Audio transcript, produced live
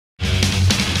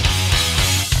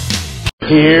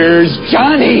Here's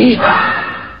Johnny!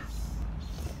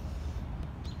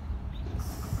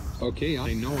 Okay,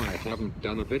 I know I haven't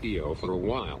done a video for a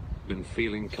while. Been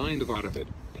feeling kind of out of it.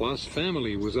 Plus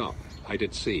family was up. I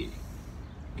did see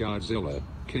Godzilla,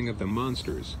 King of the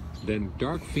Monsters, then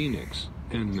Dark Phoenix,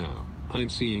 and now I'm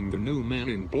seeing the new Man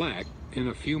in Black in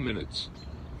a few minutes.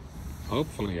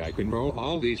 Hopefully I can roll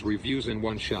all these reviews in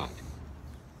one shot.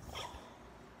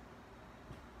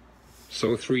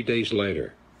 So 3 days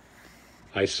later,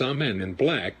 I saw Men in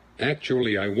Black.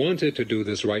 Actually, I wanted to do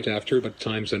this right after, but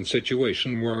times and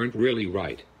situation weren't really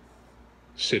right.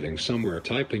 Sitting somewhere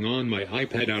typing on my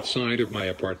iPad outside of my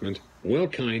apartment, well,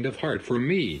 kind of hard for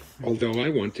me, although I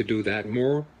want to do that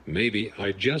more. Maybe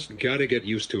I just gotta get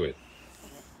used to it.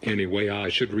 Anyway, I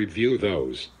should review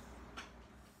those.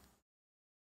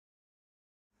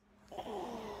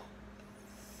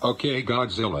 Okay,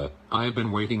 Godzilla, I've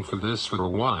been waiting for this for a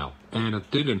while, and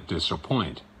it didn't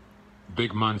disappoint.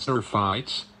 Big monster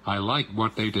fights. I liked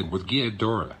what they did with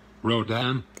Ghidorah,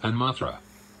 Rodan, and Mothra.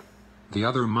 The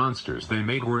other monsters they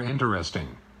made were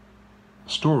interesting.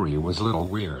 Story was a little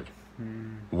weird.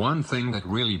 One thing that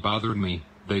really bothered me,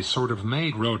 they sort of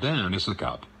made Rodan as a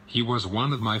cop. He was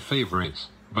one of my favorites,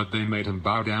 but they made him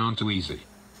bow down too easy.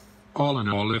 All in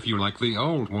all, if you like the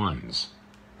old ones,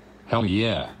 hell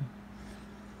yeah.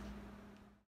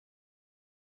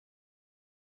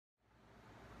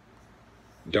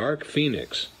 Dark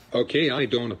Phoenix. Okay, I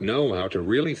don't know how to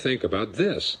really think about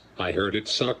this. I heard it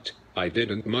sucked. I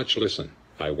didn't much listen.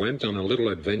 I went on a little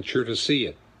adventure to see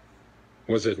it.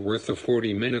 Was it worth the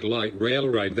 40-minute light rail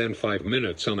ride then 5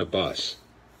 minutes on a bus?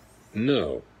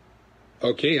 No.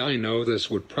 Okay, I know this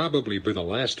would probably be the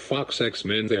last Fox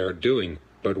X-Men they're doing,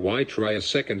 but why try a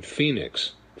second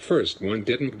Phoenix? First one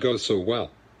didn't go so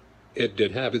well. It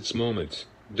did have its moments.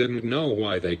 Didn't know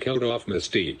why they killed off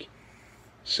Mystique,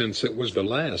 since it was the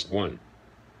last one.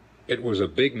 It was a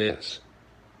big mess.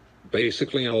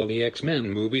 Basically all the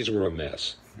X-Men movies were a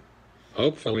mess.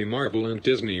 Hopefully Marvel and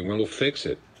Disney will fix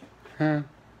it. Now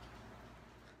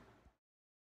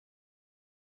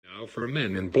for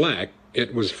Men in Black,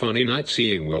 it was funny not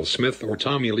seeing Will Smith or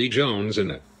Tommy Lee Jones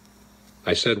in it.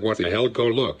 I said, what the hell, go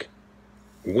look.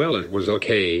 Well, it was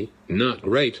okay, not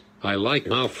great. I like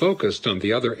how focused on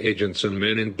the other agents in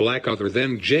Men in Black other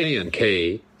than J and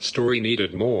K. Story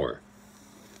needed more.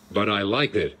 But I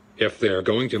liked it. If they're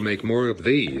going to make more of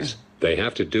these, they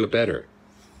have to do better.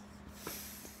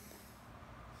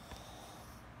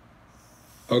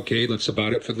 Okay, that's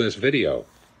about it for this video.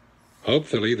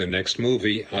 Hopefully the next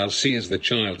movie I'll see is the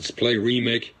Child's Play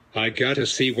remake. I gotta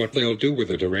see what they'll do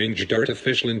with a deranged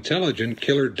artificial intelligent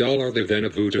killer doll other than a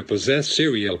voodoo-possessed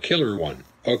serial killer one.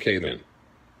 Okay then.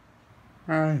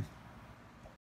 Alright.